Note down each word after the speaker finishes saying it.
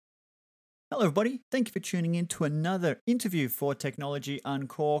Hello, everybody. Thank you for tuning in to another interview for Technology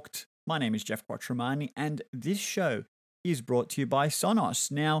Uncorked. My name is Jeff Quattromani, and this show is brought to you by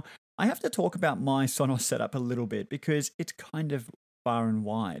Sonos. Now, I have to talk about my Sonos setup a little bit because it's kind of far and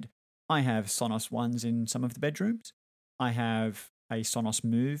wide. I have Sonos Ones in some of the bedrooms. I have a Sonos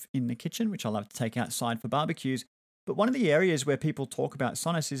Move in the kitchen, which I love to take outside for barbecues. But one of the areas where people talk about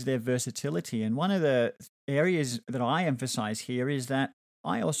Sonos is their versatility. And one of the areas that I emphasize here is that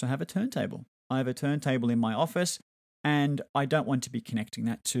I also have a turntable. I have a turntable in my office, and I don't want to be connecting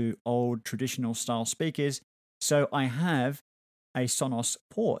that to old traditional style speakers. So I have a Sonos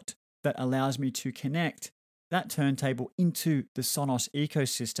port that allows me to connect that turntable into the Sonos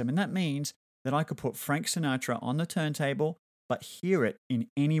ecosystem. And that means that I could put Frank Sinatra on the turntable, but hear it in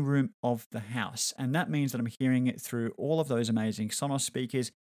any room of the house. And that means that I'm hearing it through all of those amazing Sonos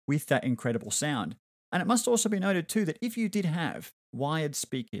speakers with that incredible sound. And it must also be noted too that if you did have wired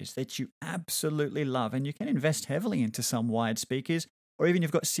speakers that you absolutely love, and you can invest heavily into some wired speakers, or even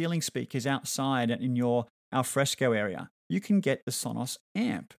you've got ceiling speakers outside in your alfresco area, you can get the Sonos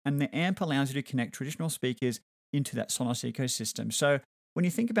amp. And the amp allows you to connect traditional speakers into that Sonos ecosystem. So when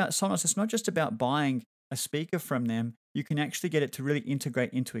you think about Sonos, it's not just about buying a speaker from them. You can actually get it to really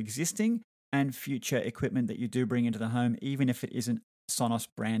integrate into existing and future equipment that you do bring into the home, even if it isn't Sonos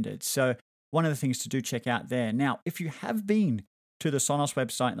branded. So one of the things to do, check out there. Now, if you have been to the Sonos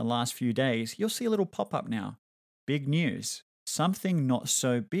website in the last few days, you'll see a little pop-up now. Big news. Something not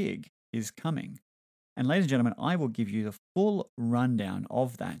so big is coming. And ladies and gentlemen, I will give you the full rundown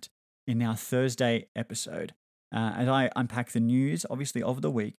of that in our Thursday episode. As I unpack the news, obviously, of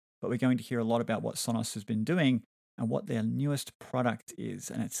the week, but we're going to hear a lot about what Sonos has been doing and what their newest product is.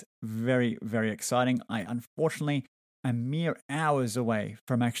 And it's very, very exciting. I unfortunately am mere hours away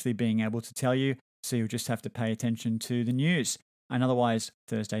from actually being able to tell you, so you'll just have to pay attention to the news. And otherwise,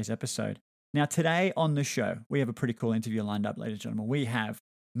 Thursday's episode. Now, today on the show, we have a pretty cool interview lined up, ladies and gentlemen. We have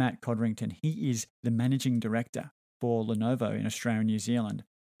Matt Codrington. He is the managing director for Lenovo in Australia and New Zealand.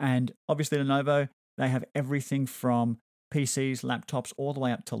 And obviously, Lenovo, they have everything from PCs, laptops, all the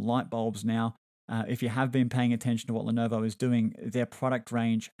way up to light bulbs now. If you have been paying attention to what Lenovo is doing, their product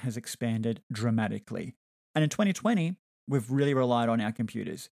range has expanded dramatically. And in 2020, we've really relied on our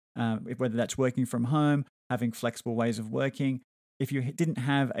computers, whether that's working from home, having flexible ways of working. If you didn't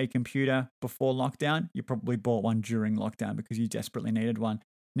have a computer before lockdown, you probably bought one during lockdown because you desperately needed one.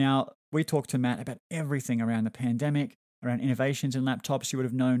 Now, we talked to Matt about everything around the pandemic, around innovations in laptops. You would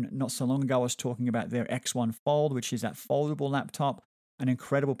have known not so long ago I was talking about their X1 Fold, which is that foldable laptop, an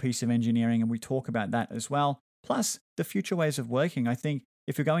incredible piece of engineering, and we talk about that as well. Plus, the future ways of working. I think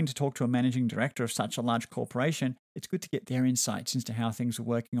if you're going to talk to a managing director of such a large corporation, it's good to get their insights into how things are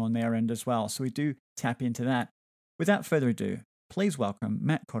working on their end as well. So we do tap into that. Without further ado, please welcome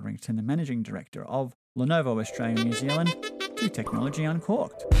Matt Codrington, the Managing Director of Lenovo Australia and New Zealand, to Technology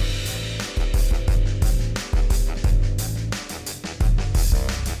Uncorked.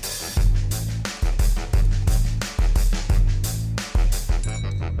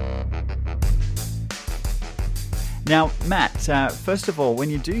 Now, Matt, first of all, when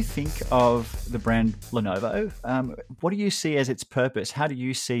you do think of the brand Lenovo, what do you see as its purpose? How do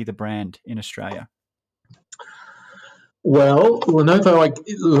you see the brand in Australia? Well,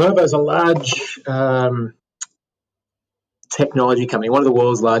 Lenovo is a large technology company, one of the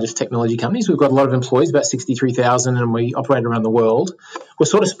world's largest technology companies. We've got a lot of employees, about 63,000, and we operate around the world. We're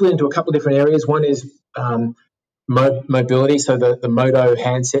sort of split into a couple of different areas. One is mobility, so the Moto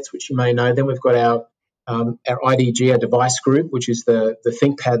handsets, which you may know. Then we've got our IDG, our device group, which is the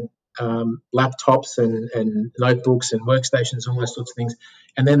ThinkPad laptops and notebooks and workstations, all those sorts of things.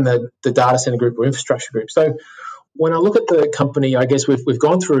 And then the data center group or infrastructure group. So when I look at the company, I guess we've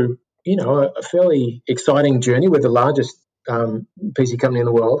gone through, a fairly exciting journey. We're the largest PC company in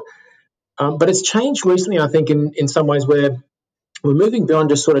the world. But it's changed recently, I think, in some ways where we're moving beyond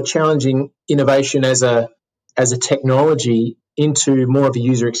just sort of challenging innovation as a technology into more of a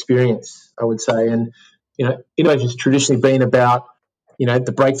user experience, I would say. And, innovation has traditionally been about,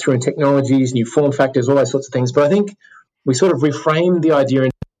 the breakthrough in technologies, new form factors, all those sorts of things. But I think we sort of reframed the idea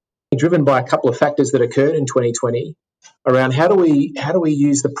and driven by a couple of factors that occurred in 2020 around how do we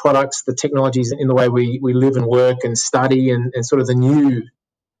use the products, the technologies in the way we live and work and study and sort of the new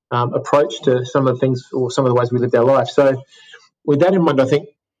approach to some of the things or some of the ways we live our life. So with that in mind, I think,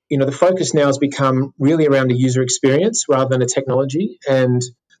 the focus now has become really around a user experience rather than a technology. And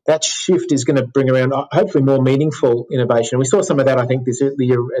that shift is going to bring around hopefully more meaningful innovation. We saw some of that, I think, this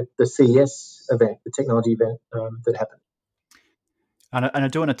year at the CES event, the technology event that happened. And I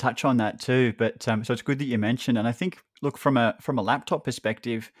do want to touch on that too, but so it's good that you mentioned. And I think, look, from a laptop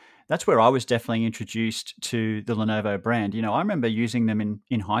perspective, that's where I was definitely introduced to the Lenovo brand. I remember using them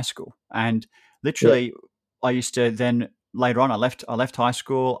in high school, and Yeah. literally, I used to then later on, I left high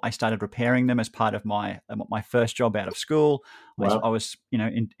school. I started repairing them as part of my first job out of school. I Wow. was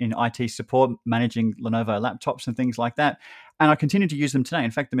in IT support, managing Lenovo laptops and things like that, and I continue to use them today.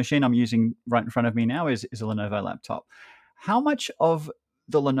 In fact, the machine I'm using right in front of me now is a Lenovo laptop. How much of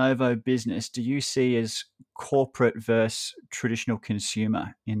the Lenovo business do you see as corporate versus traditional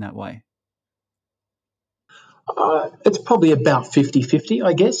consumer in that way? It's probably about 50-50,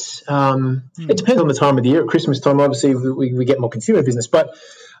 I guess. It Hmm. depends on the time of the year. At Christmas time, obviously, we get more consumer business, but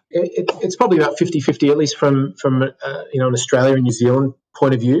it's probably about 50-50, at least from an Australia and New Zealand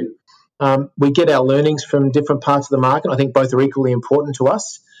point of view. We get our learnings from different parts of the market. I think both are equally important to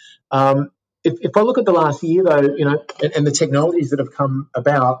us. Um, if I look at the last year, though, and the technologies that have come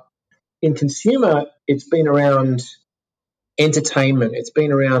about in consumer, it's been around entertainment. It's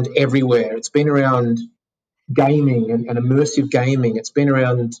been around everywhere. It's been around gaming and immersive gaming. It's been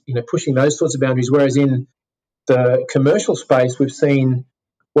around pushing those sorts of boundaries. Whereas in the commercial space, we've seen,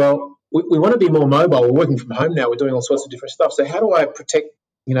 well, we want to be more mobile. We're working from home now. We're doing all sorts of different stuff. So how do I protect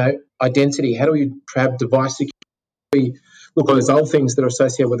identity? How do we have device security? Look at those old things that are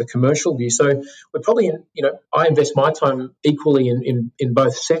associated with a commercial view. So we're probably I invest my time equally in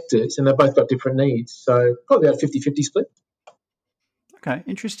both sectors, and they've both got different needs. So probably about 50-50 split. Okay,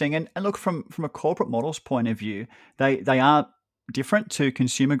 interesting. And look, from a corporate models point of view, they are different to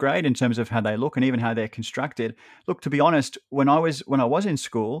consumer grade in terms of how they look and even how they're constructed. Look, to be honest, when I was in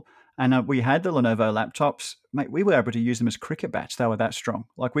school and we had the Lenovo laptops, mate, we were able to use them as cricket bats. They were that strong.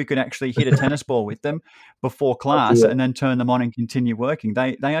 Like we could actually hit a tennis ball with them before class Yeah. and then turn them on and continue working.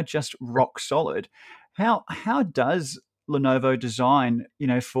 They are just rock solid. How does Lenovo design,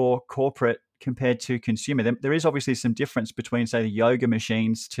 for corporate compared to consumer? There is obviously some difference between, say, the yoga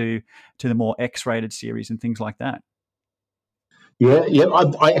machines to the more X-rated series and things like that. Yeah, yeah.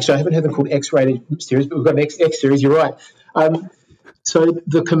 I actually I haven't heard them called X-rated series, but we've got an X series. You're right. Um, so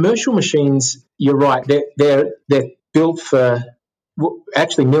the commercial machines, you're right. They're built for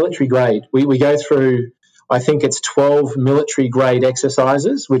actually military grade. We go through, I think it's 12 military grade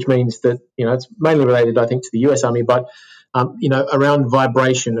exercises, which means that it's mainly related, I think, to the U.S. Army, but around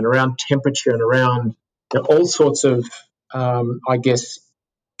vibration and around temperature and around all sorts of, I guess,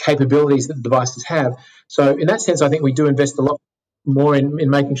 capabilities that the devices have. So in that sense, I think we do invest a lot more in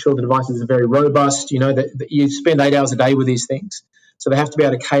making sure the devices are very robust. That you spend 8 hours a day with these things. So they have to be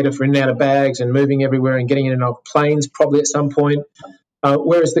able to cater for in and out of bags and moving everywhere and getting in and out of planes probably at some point.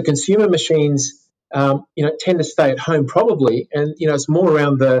 Whereas the consumer machines, tend to stay at home probably, and it's more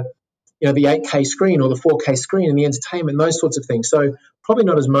around the 8K screen or the 4K screen and the entertainment, those sorts of things. So probably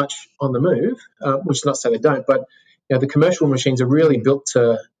not as much on the move, which is not to say they don't, but the commercial machines are really Mm. built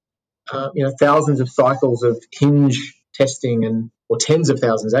to thousands of cycles of hinge testing or tens of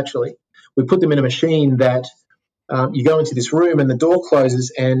thousands actually. We put them in a machine that you go into this room and the door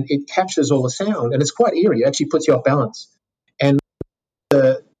closes and it captures all the sound and it's quite eerie. It actually puts you off balance. And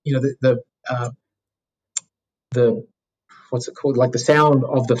the you know the what's it called, like the sound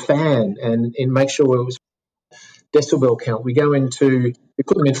of the fan, and make sure it was decibel count. We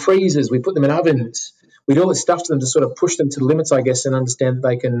put them in freezers, we put them in ovens. We do all this stuff to them to sort of push them to the limits, I guess, and understand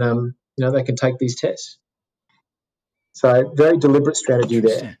that they can take these tests. So very deliberate strategy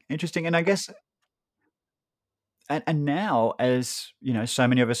there. Interesting. And I guess, and now, as so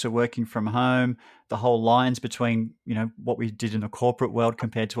many of us are working from home, the whole lines between what we did in the corporate world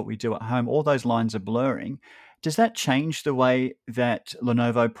compared to what we do at home, all those lines are blurring. Does that change the way that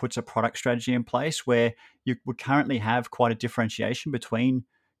Lenovo puts a product strategy in place, where you would currently have quite a differentiation between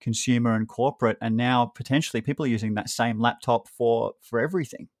consumer and corporate, and now potentially people are using that same laptop for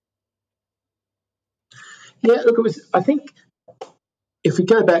everything? Yeah, look, I think if we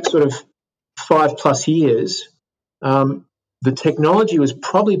go back sort of 5+ years, um, the technology was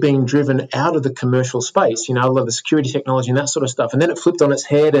probably being driven out of the commercial space, a lot of the security technology and that sort of stuff. And then it flipped on its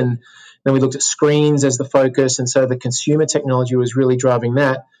head, and then we looked at screens as the focus. And so the consumer technology was really driving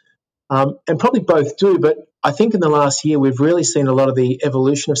that. And probably both do, but I think in the last year, we've really seen a lot of the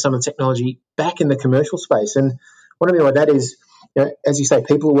evolution of some of the technology back in the commercial space. And what I mean by that is, as you say,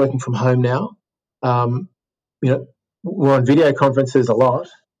 people are working from home now. Um, we're on video conferences a lot.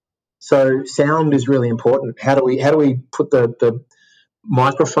 So sound is really important. How do we put the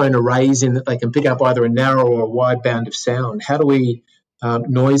microphone arrays in that they can pick up either a narrow or a wide band of sound? How do we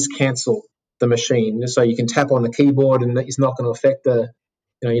noise cancel the machine so you can tap on the keyboard and it's not going to affect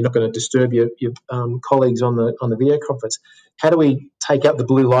you're not going to disturb your colleagues on the video conference. How do we take out the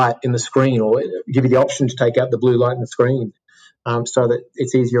blue light in the screen, or give you the option to take out the blue light in the screen, so that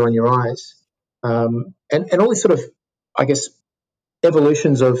it's easier on your eyes? And all these sort of, I guess,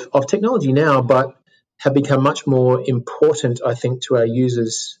 evolutions of technology now, but have become much more important, I think, to our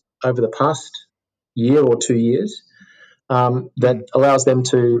users over the past year or 2 years, that allows them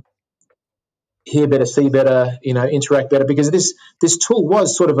to hear better, see better, interact better, because this tool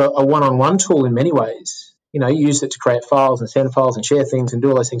was sort of a one-on-one tool in many ways. You used it to create files and send files and share things and do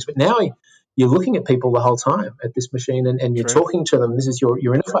all those things, but now you're looking at people the whole time at this machine, and you're talking to them. This is your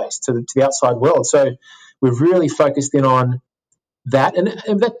interface to the outside world. So we've really focused in on that, and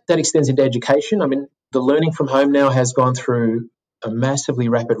that extends into education. I mean, the learning from home now has gone through a massively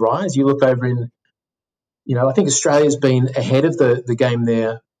rapid rise. You look over in, I think Australia's been ahead of the game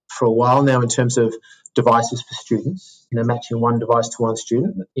there for a while now in terms of devices for students, matching one device to one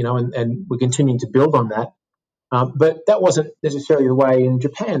student, and we're continuing to build on that. But that wasn't necessarily the way in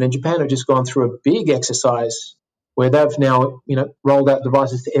Japan. And Japan have just gone through a big exercise where they've now, rolled out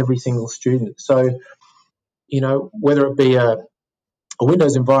devices to every single student. So, whether it be a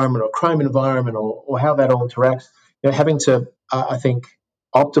Windows environment or Chrome environment or how that all interacts, having to, I think,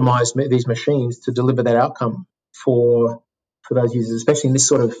 optimize these machines to deliver that outcome for those users, especially in this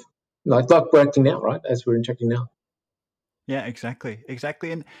sort of, like we're acting now, right, as we're interacting now. Yeah, exactly.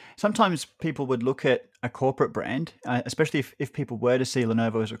 And sometimes people would look at a corporate brand, especially if people were to see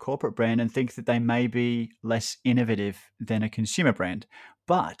Lenovo as a corporate brand, and think that they may be less innovative than a consumer brand.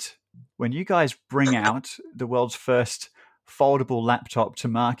 But when you guys bring out the world's first foldable laptop to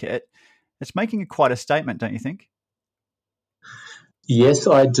market, it's making quite a statement, don't you think? Yes,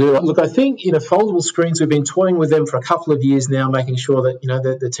 I do. Look, I think, foldable screens, we've been toying with them for a couple of years now, making sure that,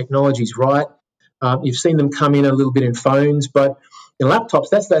 the technology's right. You've seen them come in a little bit in phones, but in laptops,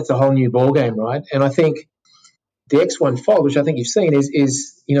 that's a whole new ballgame, right? And I think the X1 Fold, which I think you've seen, is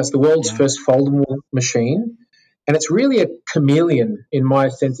it's the world's first foldable machine, and it's really a chameleon in my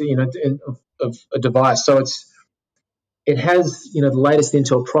sense, of a device. So it has, the latest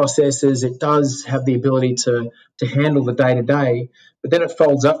Intel processors. It does have the ability to handle the day-to-day, but then it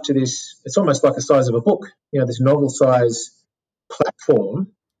folds up to this, it's almost like the size of a book, this novel-size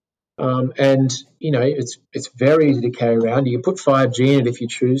platform. And, it's very easy to carry around. You can put 5G in it if you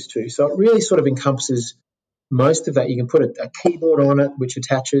choose to. So it really sort of encompasses most of that. You can put a keyboard on it, which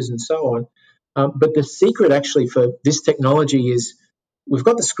attaches and so on. But the secret actually for this technology is we've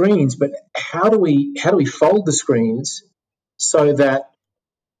got the screens, but how do we fold the screens so that,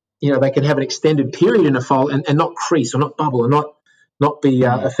 they can have an extended period in a fold and not crease or not bubble or not be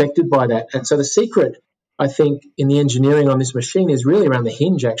affected by that. And so the secret, I think, in the engineering on this machine is really around the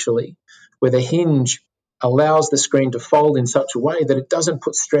hinge, actually, where the hinge allows the screen to fold in such a way that it doesn't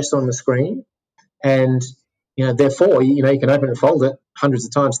put stress on the screen. And, therefore, you can open and fold it hundreds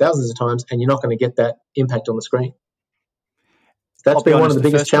of times, thousands of times, and you're not going to get that impact on the screen. That's been one of the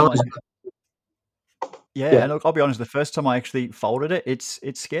biggest challenges. Yeah, look, I'll be honest, the first time I actually folded it,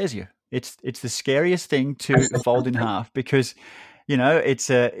 it scares you. It's the scariest thing to fold in half because, it's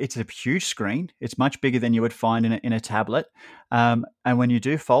a huge screen. It's much bigger than you would find in a tablet. And when you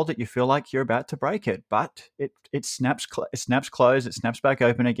do fold it, you feel like you're about to break it, but it snaps closed, it snaps back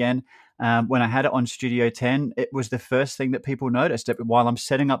open again. When I had it on Studio 10, it was the first thing that people noticed. While I'm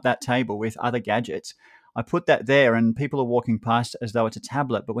setting up that table with other gadgets, I put that there and people are walking past as though it's a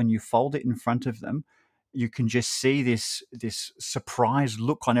tablet, but when you fold it in front of them, you can just see this surprised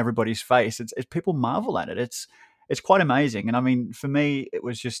look on everybody's face. It's people marvel at it. It's quite amazing. And I mean, for me, it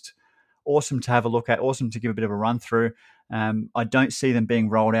was just awesome to have a look at, awesome to give a bit of a run through. I don't see them being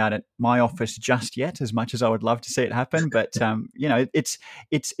rolled out at my office just yet, as much as I would love to see it happen. But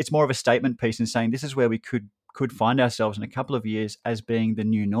it's more of a statement piece in saying this is where we could find ourselves in a couple of years as being the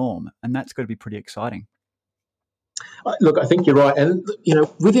new norm, and that's got to be pretty exciting. Look, I think you're right, and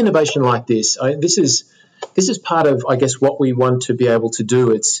with innovation like this, this is part of, I guess, what we want to be able to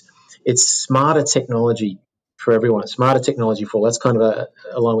do. It's smarter technology for everyone, smarter technology for all. That's kind of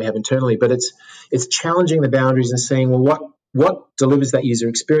a line we have internally, but it's challenging the boundaries and seeing, well, what delivers that user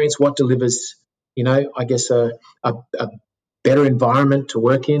experience, what delivers, I guess a better environment to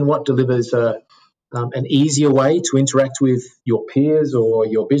work in, what delivers an easier way to interact with your peers or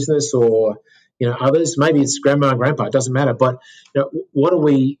your business or others. Maybe it's grandma and grandpa, it doesn't matter. But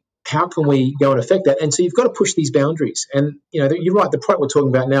how can we go and affect that? And so you've got to push these boundaries. And you're right. The product we're talking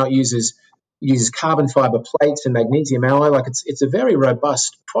about now uses carbon fiber plates and magnesium alloy. Like it's a very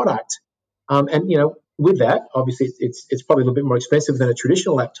robust product. And with that, obviously, it's probably a little bit more expensive than a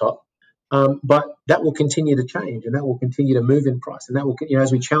traditional laptop. But that will continue to change, and that will continue to move in price, and that will,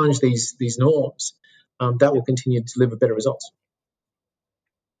 as we challenge these norms, that will continue to deliver better results.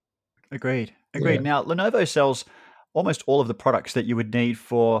 Agreed. Yeah. Now, Lenovo sells almost all of the products that you would need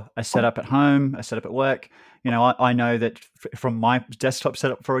for a setup at home, a setup at work. I know that from my desktop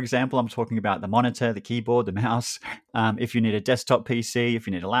setup, for example, I'm talking about the monitor, the keyboard, the mouse. If you need a desktop PC, if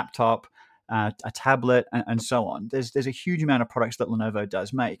you need a laptop, a tablet, and so on, there's a huge amount of products that Lenovo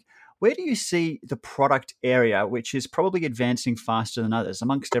does make. Where do you see the product area, which is probably advancing faster than others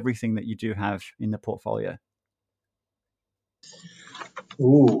amongst everything that you do have in the portfolio?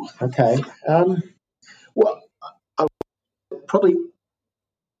 Ooh, okay. Well, probably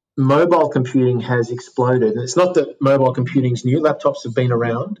mobile computing has exploded. And it's not that mobile computing's new; laptops have been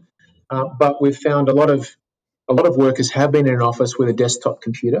around, but we've found a lot of workers have been in an office with a desktop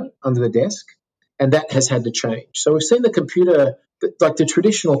computer under the desk, and that has had to change. So we've seen the computer, like the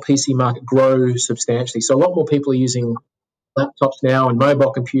traditional PC market, grow substantially. So a lot more people are using laptops now and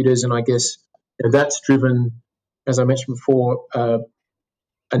mobile computers, and I guess that's driven, as I mentioned before,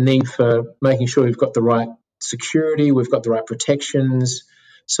 a need for making sure we've got the right security, we've got the right protections.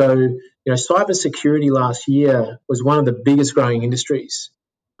 So, cybersecurity last year was one of the biggest growing industries.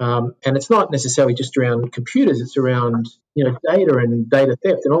 And it's not necessarily just around computers, it's around, data and data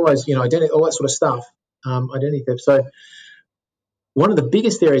theft and all those, identity, all that sort of stuff, identity theft. So one of the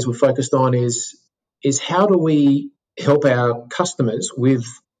biggest areas we're focused on is how do we help our customers with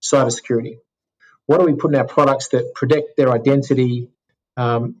cybersecurity? What do we put in our products that protect their identity,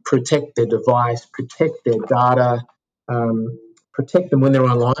 protect their device, protect their data, protect them when they're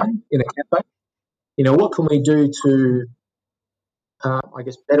online in a cafe? What can we do to,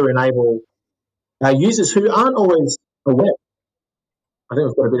 better enable our users who aren't always aware? I think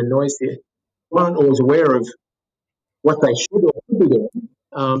we've got a bit of noise here. Who aren't always aware of what they should or could be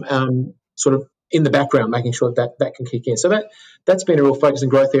doing, sort of in the background, making sure that can kick in. So that's been a real focus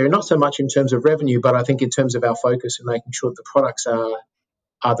and growth area, not so much in terms of revenue, but I think in terms of our focus and making sure that the products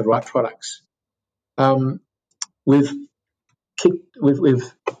are the right products. We've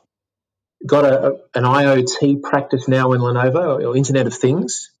got an IoT practice now in Lenovo, or Internet of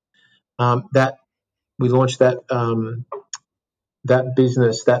Things, that we launched that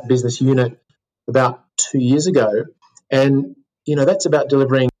business unit about 2 years ago, and that's about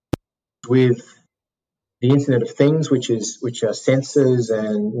delivering with the Internet of Things, which are sensors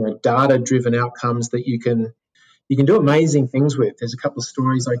and data-driven outcomes that you can do amazing things with. There's a couple of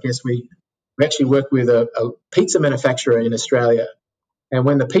stories. I guess we actually work with a pizza manufacturer in Australia, and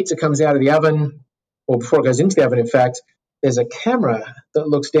when the pizza comes out of the oven, or before it goes into the oven, in fact, there's a camera that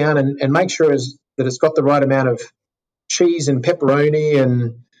looks down and makes sure that it's got the right amount of cheese and pepperoni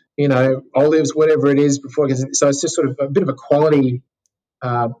and olives, whatever it is, before it gets. So it's just sort of a bit of a quality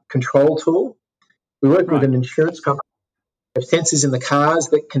control tool. We work with an insurance company. They have sensors in the cars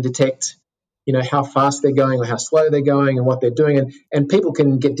that can detect, how fast they're going or how slow they're going and what they're doing, and people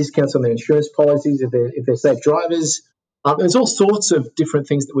can get discounts on their insurance policies if they're safe drivers. There's all sorts of different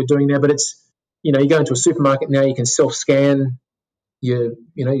things that we're doing there, but it's, you go into a supermarket now, you can self-scan your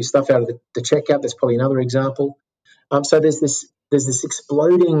stuff out of the checkout. That's probably another example. So there's this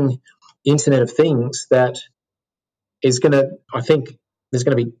exploding Internet of Things that is going to, I think, there's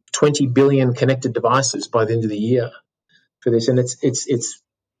going to be 20 billion connected devices by the end of the year for this, and it's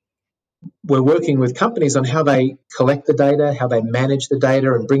we're working with companies on how they collect the data, how they manage the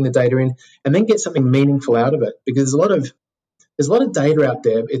data, and bring the data in, and then get something meaningful out of it. Because there's a lot of data out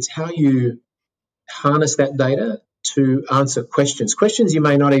there. It's how you harness that data to answer questions you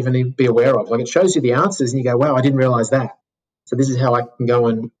may not even be aware of. Like, it shows you the answers, and you go, "Wow, I didn't realize that." So this is how I can go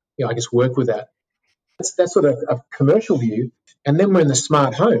and work with that. That's sort of a commercial view, and then we're in the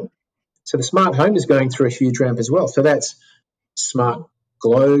smart home. So the smart home is going through a huge ramp as well. So that's smart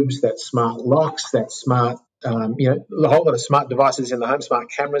globes, that's smart locks, that's smart, a whole lot of smart devices in the home,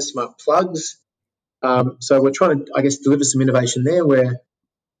 smart cameras, smart plugs. So we're trying to, deliver some innovation there where,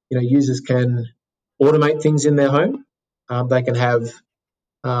 users can automate things in their home. They can have,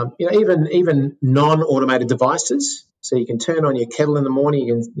 even non-automated devices. So you can turn on your kettle in the morning.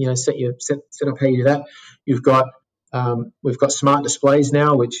 You can, set up how you do that. We've got smart displays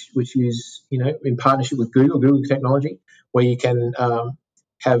now, which use, in partnership with Google technology, where you can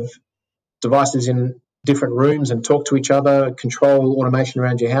have devices in different rooms and talk to each other, control automation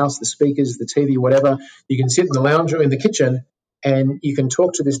around your house, the speakers, the TV, whatever. You can sit in the lounge or in the kitchen, and you can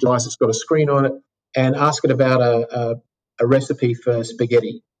talk to this device that's got a screen on it and ask it about a recipe for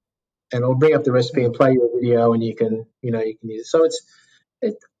spaghetti, and it'll bring up the recipe and play you a video, and you can use it. So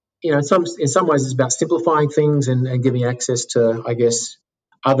in some ways it's about simplifying things and giving access to,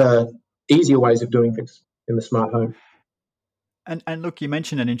 other easier ways of doing things in the smart home. And look, you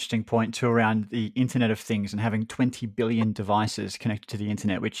mentioned an interesting point too around the Internet of Things and having 20 billion devices connected to the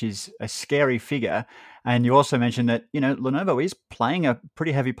internet, which is a scary figure. And you also mentioned that, Lenovo is playing a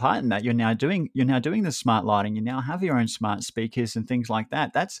pretty heavy part in that. You're now doing the smart lighting. You now have your own smart speakers and things like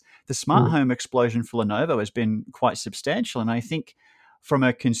that. That's the smart home explosion for Lenovo has been quite substantial. And I think from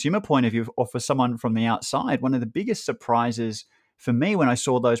a consumer point of view, or for someone from the outside, one of the biggest surprises for me when I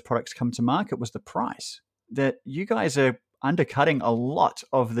saw those products come to market was the price. That you guys are undercutting a lot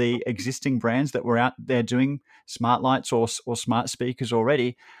of the existing brands that were out there doing smart lights or smart speakers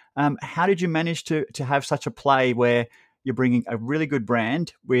already. How did you manage to have such a play where you're bringing a really good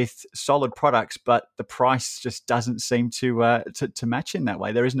brand with solid products, but the price just doesn't seem to match in that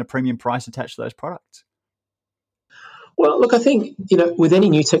way? There isn't a premium price attached to those products. Well, look, I think, with any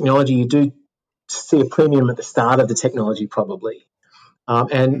new technology, you do see a premium at the start of the technology probably.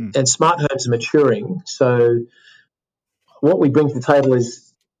 And smart homes are maturing. So what we bring to the table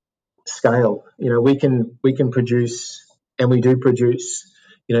is scale. We can produce, and we do produce,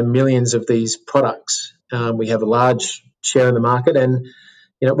 millions of these products. We have a large share in the market, and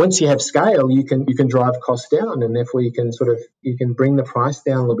once you have scale, you can drive costs down, and therefore you can bring the price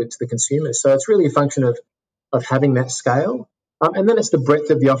down a little bit to the consumer. So it's really a function of having that scale, and then it's the breadth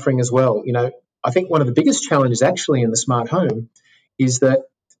of the offering as well. I think one of the biggest challenges actually in the smart home is that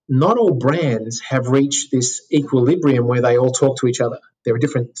not all brands have reached this equilibrium where they all talk to each other. There are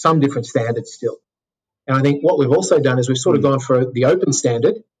some different standards still. And I think what we've also done is we've sort of gone for the open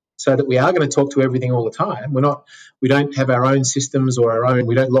standard so that we are going to talk to everything all the time. We don't have our own systems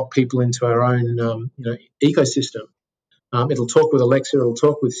we don't lock people into our own, ecosystem. It'll talk with Alexa, it'll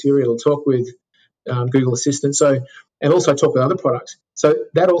talk with Siri, it'll talk with Google Assistant, and also talk with other products. So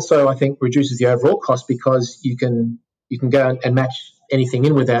that also, I think, reduces the overall cost because you can go and match anything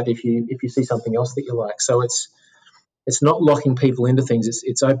in with that if you see something else that you like. So it's not locking people into things.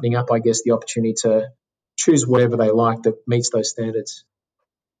 It's opening up, I guess, the opportunity to choose whatever they like that meets those standards.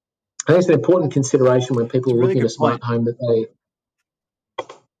 I think it's an important consideration when people are looking at a smart home that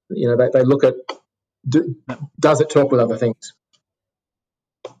they look at, does it talk with other things?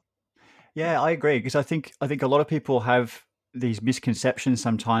 Yeah, I agree, because I think a lot of people have these misconceptions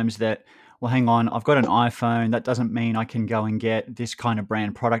sometimes that, well, hang on, I've got an iPhone. That doesn't mean I can go and get this kind of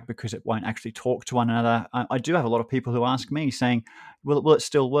brand product because it won't actually talk to one another. I do have a lot of people who ask me saying, will it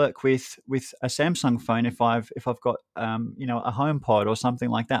still work with a Samsung phone if I've got a HomePod or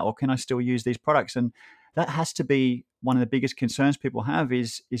something like that, or can I still use these products? And that has to be one of the biggest concerns people have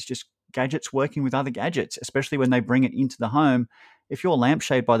is just gadgets working with other gadgets, especially when they bring it into the home. If your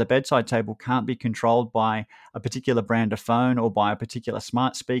lampshade by the bedside table can't be controlled by a particular brand of phone or by a particular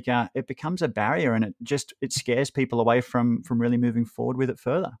smart speaker, it becomes a barrier, and it scares people away from really moving forward with it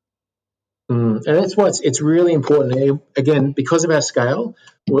further. And that's why it's really important. Again, because of our scale,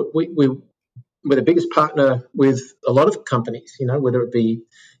 we're the biggest partner with a lot of companies, whether it be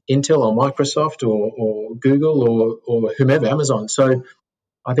Intel or Microsoft or Google or whomever, Amazon. So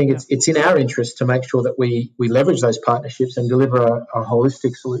I think it's in our interest to make sure that we leverage those partnerships and deliver a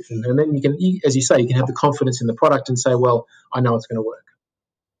holistic solution. And then you can, as you say, you can have the confidence in the product and say, well, I know it's going to work.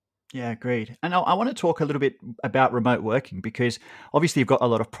 Yeah, agreed. And I want to talk a little bit about remote working, because obviously you've got a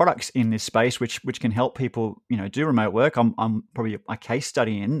lot of products in this space which can help people, do remote work. I'm probably a case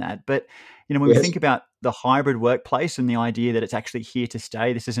study in that. But, when we think about the hybrid workplace and the idea that it's actually here to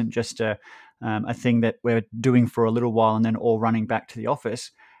stay, this isn't just a thing that we're doing for a little while and then all running back to the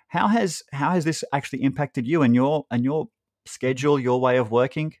office. How has this actually impacted you and your schedule, your way of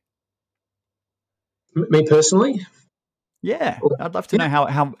working? Me personally? Yeah, I'd love to know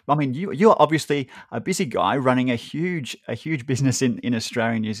how. I mean, you're obviously a busy guy running a huge business in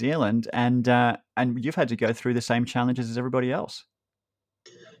Australia and New Zealand, and you've had to go through the same challenges as everybody else.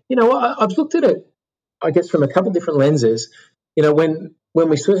 I've looked at it, I guess, from a couple of different lenses. When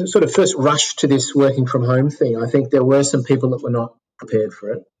we sort of first rushed to this working from home thing, I think there were some people that were not prepared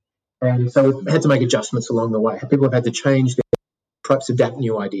for it, and so we've had to make adjustments along the way. People have had to change their, perhaps adapt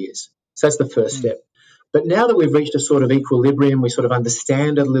new ideas. So that's the first step. But now that we've reached a sort of equilibrium, we sort of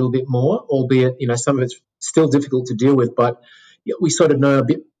understand it a little bit more, albeit, some of it's still difficult to deal with, but we sort of know a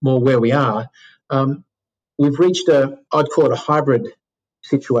bit more where we are. We've reached I'd call it a hybrid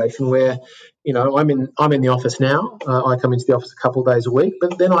situation where, I'm in the office now. I come into the office a couple of days a week,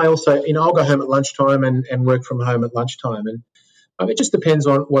 but then I also, I'll go home at lunchtime and work from home at lunchtime. And it just depends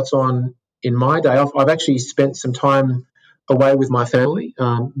on what's on in my day. I've actually spent some time away with my family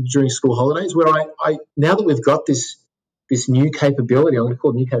during school holidays, where I now that we've got this new capability, I'm going to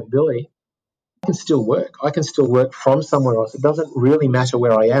call it new capability, can still work. I can still work from somewhere else. It doesn't really matter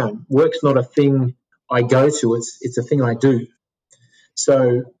where I am. Work's not a thing I go to. It's a thing I do.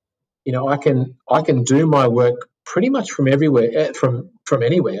 So, I can do my work pretty much from everywhere, from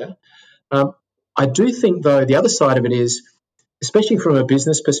anywhere. I do think, though, the other side of it is, especially from a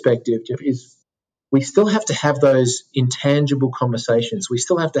business perspective, Jeff, is we still have to have those intangible conversations. We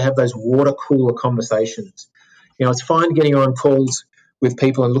still have to have those water cooler conversations. It's fine getting on calls with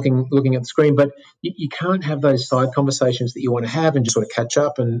people and looking at the screen, but you can't have those side conversations that you want to have and just sort of catch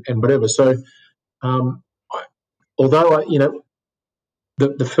up and whatever. So, although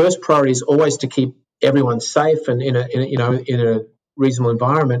the first priority is always to keep everyone safe and in a reasonable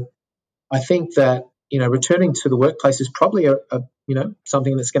environment, I think that returning to the workplace is probably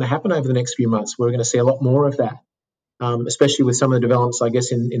something that's going to happen over the next few months. We're going to see a lot more of that, especially with some of the developments, I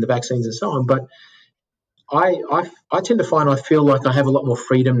guess, in the vaccines and so on. But I tend to find I feel like I have a lot more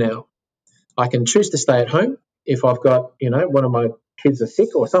freedom now. I can choose to stay at home if I've got one of my kids are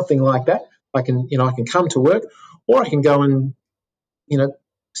sick or something like that. I can come to work, or I can go and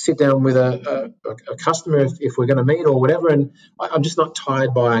sit down with a customer if we're going to meet or whatever. And I'm just not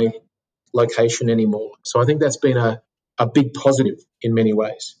tied by location anymore. So I think that's been a big positive in many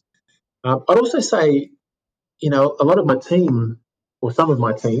ways. I'd also say, a lot of my team, or some of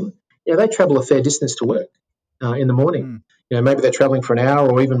my team, they travel a fair distance to work in the morning. Maybe they're traveling for an hour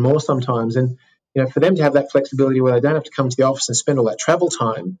or even more sometimes. And, for them to have that flexibility where they don't have to come to the office and spend all that travel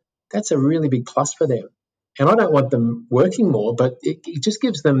time, that's a really big plus for them. And I don't want them working more, but it just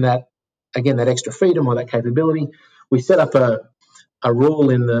gives them that extra freedom or that capability. We set up a rule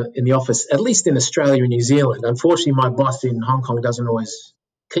in the office, at least in Australia and New Zealand. Unfortunately, my boss in Hong Kong doesn't always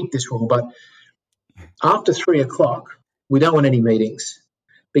keep this rule, but after 3 o'clock, we don't want any meetings,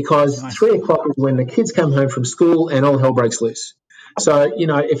 because Nice. 3 o'clock is when the kids come home from school and all hell breaks loose. So,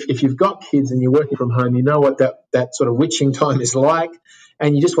 if you've got kids and you're working from home, you know what that sort of witching time is like,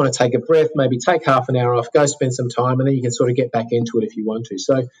 and you just want to take a breath, maybe take half an hour off, go spend some time, and then you can sort of get back into it if you want to.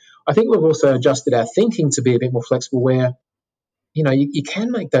 So I think we've also adjusted our thinking to be a bit more flexible where, you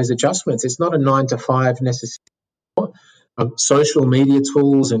can make those adjustments. It's not a 9 to 5 necessarily. Social media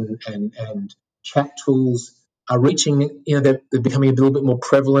tools and chat tools are reaching, they're becoming a little bit more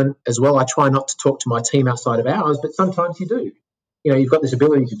prevalent as well. I try not to talk to my team outside of hours, but sometimes you do. You've got this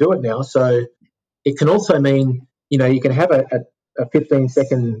ability to do it now. So it can also mean, you can have a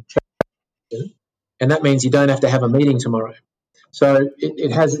 15-second chat, and that means you don't have to have a meeting tomorrow. So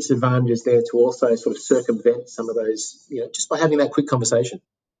it has its advantages there to also sort of circumvent some of those, just by having that quick conversation.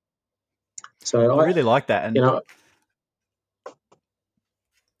 So I really like that. And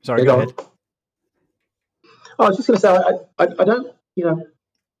sorry, yeah, go ahead. I was just going to say, I don't,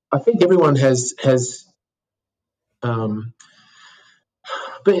 I think everyone has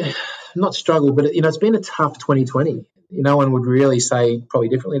been, not struggled, but it's been a tough 2020. No one would really say probably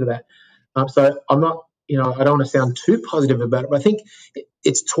differently to that. So I'm not, I don't want to sound too positive about it, but I think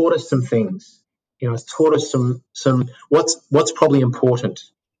it's taught us some things. It's taught us some what's probably important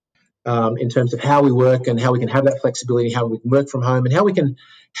in terms of how we work and how we can have that flexibility, how we can work from home, and how we can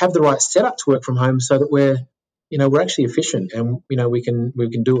have the right setup to work from home so that we're actually efficient and we can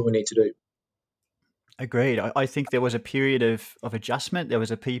do what we need to do. Agreed. I think there was a period of adjustment. There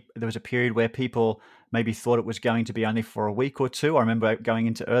was a period where people maybe thought it was going to be only for a week or two. I remember going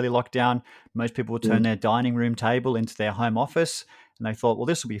into early lockdown, most people would turn their dining room table into their home office, and they thought, well,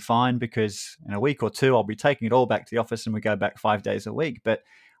 this will be fine because in a week or two, I'll be taking it all back to the office and we go back 5 days a week. But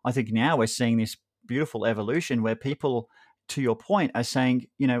I think now we're seeing this beautiful evolution where people, to your point, are saying,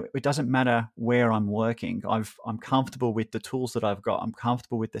 it doesn't matter where I'm working. I'm comfortable with the tools that I've got. I'm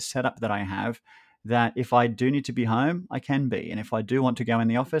comfortable with the setup that I have, that if I do need to be home, I can be. And if I do want to go in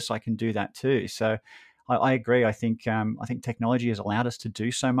the office, I can do that too. So I agree. I think technology has allowed us to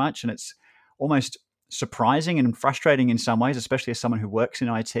do so much, and it's almost surprising and frustrating in some ways, especially as someone who works in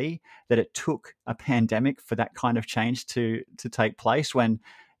IT, that it took a pandemic for that kind of change to take place when,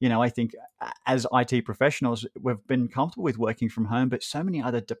 I think as IT professionals, we've been comfortable with working from home, but so many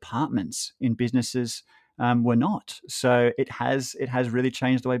other departments in businesses were not. So it has really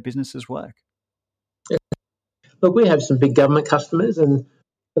changed the way businesses work. Look, we have some big government customers, and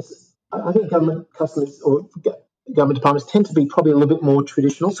I think government customers or government departments tend to be probably a little bit more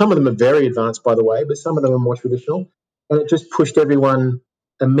traditional. Some of them are very advanced, by the way, but some of them are more traditional. And it just pushed everyone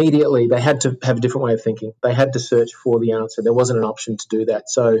immediately. They had to have a different way of thinking. They had to search for the answer. There wasn't an option to do that.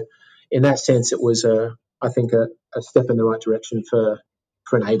 So in that sense, it was, I think, a step in the right direction for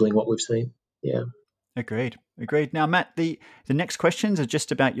enabling what we've seen. Yeah. Agreed. Agreed. Now, Matt, the next questions are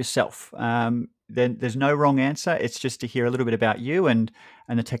just about yourself. Then there's no wrong answer. It's just to hear a little bit about you and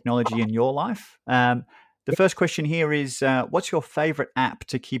the technology in your life. The first question here is, what's your favorite app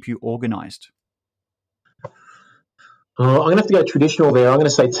to keep you organized? I'm going to have to go traditional there. I'm going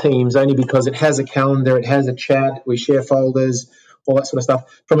to say Teams only because it has a calendar, it has a chat, we share folders, all that sort of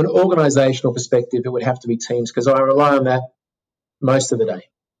stuff. From an organizational perspective, it would have to be Teams because I rely on that most of the day.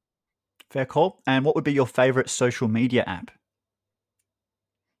 Fair call. And what would be your favorite social media app?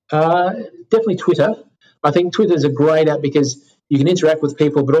 Definitely Twitter. I think Twitter is a great app because you can interact with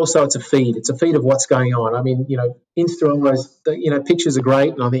people, but also it's a feed. It's a feed of what's going on. I mean, Instagram, pictures are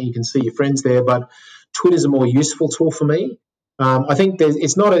great, and I think you can see your friends there, but Twitter's a more useful tool for me. I think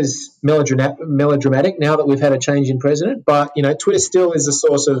it's not as melodramatic now that we've had a change in president, but, Twitter still is a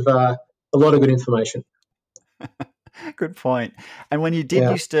source of a lot of good information. Good point. And when you did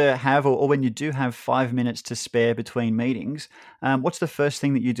used to have, or when you do have 5 minutes to spare between meetings, what's the first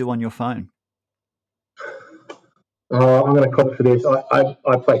thing that you do on your phone? I'm going to cop for this.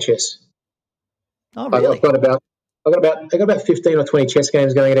 I play chess. Oh, really? I've got about 15 or 20 chess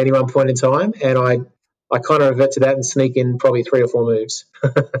games going at any one point in time, and I kind of revert to that and sneak in probably 3 or 4 moves.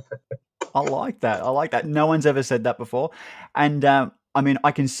 I like that. No one's ever said that before. And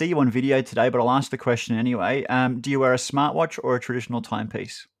I can see you on video today, but I'll ask the question anyway. Do you wear a smartwatch or a traditional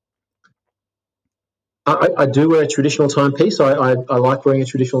timepiece? I do wear a traditional timepiece. I like wearing a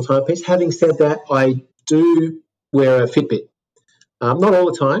traditional timepiece. Having said that, I do wear a Fitbit. Not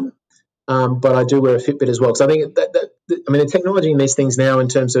all the time, but I do wear a Fitbit as well. Because I think the technology in these things now, in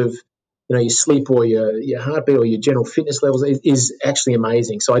terms of your sleep or your heartbeat or your general fitness levels, is actually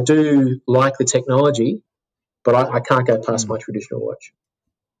amazing. So I do like the technology, but I can't go past my traditional watch.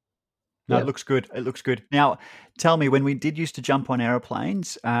 No, It looks good. It looks good. Now, tell me, when we did used to jump on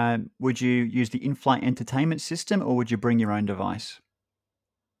aeroplanes, would you use the in-flight entertainment system or would you bring your own device?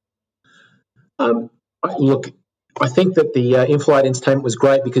 I think that the in-flight entertainment was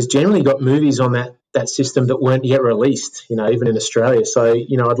great because generally you got movies on that system that weren't yet released, even in Australia. So,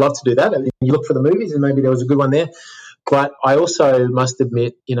 I'd love to do that. And you look for the movies and maybe there was a good one there. But I also must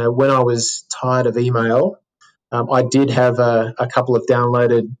admit, when I was tired of email, I did have a couple of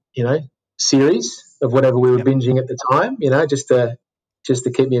downloaded, series of whatever we were binging at the time, just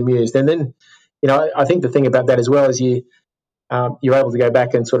to keep me amused. And then, I think the thing about that as well is you're able to go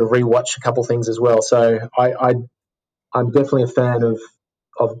back and sort of rewatch a couple things as well. So I'm definitely a fan of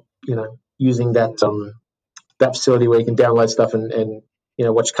using that facility where you can download stuff and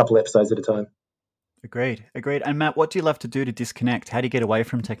watch a couple episodes at a time. Agreed. And Matt, what do you love to do to disconnect? How do you get away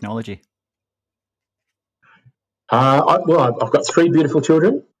from technology? I've got 3 beautiful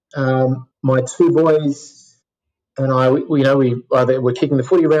children. My 2 boys and I, we're kicking the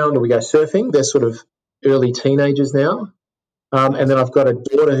footy around or we go surfing. They're sort of early teenagers now. And then I've got a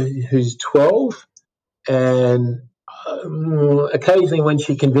daughter who's 12, and occasionally when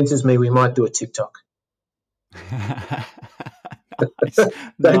she convinces me, we might do a TikTok.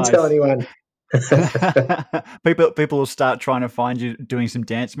 Don't tell anyone. People will start trying to find you doing some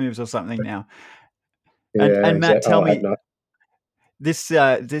dance moves or something now. And Matt, tell me, this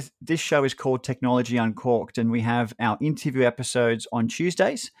show is called Technology Uncorked, and we have our interview episodes on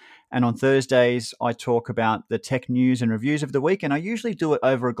Tuesdays, and on Thursdays I talk about the tech news and reviews of the week, and I usually do it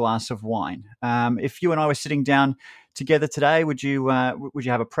over a glass of wine. If you and I were sitting down together today, would you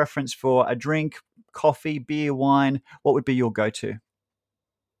have a preference for a drink, coffee, beer, wine? What would be your go-to?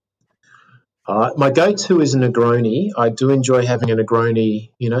 My go-to is a Negroni. I do enjoy having a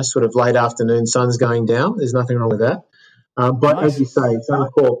Negroni, sort of late afternoon, sun's going down. There's nothing wrong with that. But nice. As you say, it's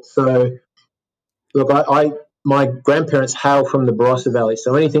uncorked. So, look, my grandparents hail from the Barossa Valley,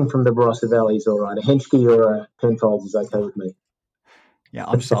 so anything from the Barossa Valley is all right. A Henschke or a Penfolds is okay with me. Yeah,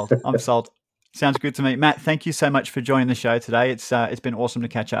 I'm sold. Sounds good to me. Matt, thank you so much for joining the show today. It's been awesome to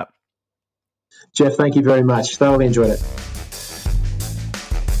catch up. Jeff, thank you very much. Thoroughly enjoyed it.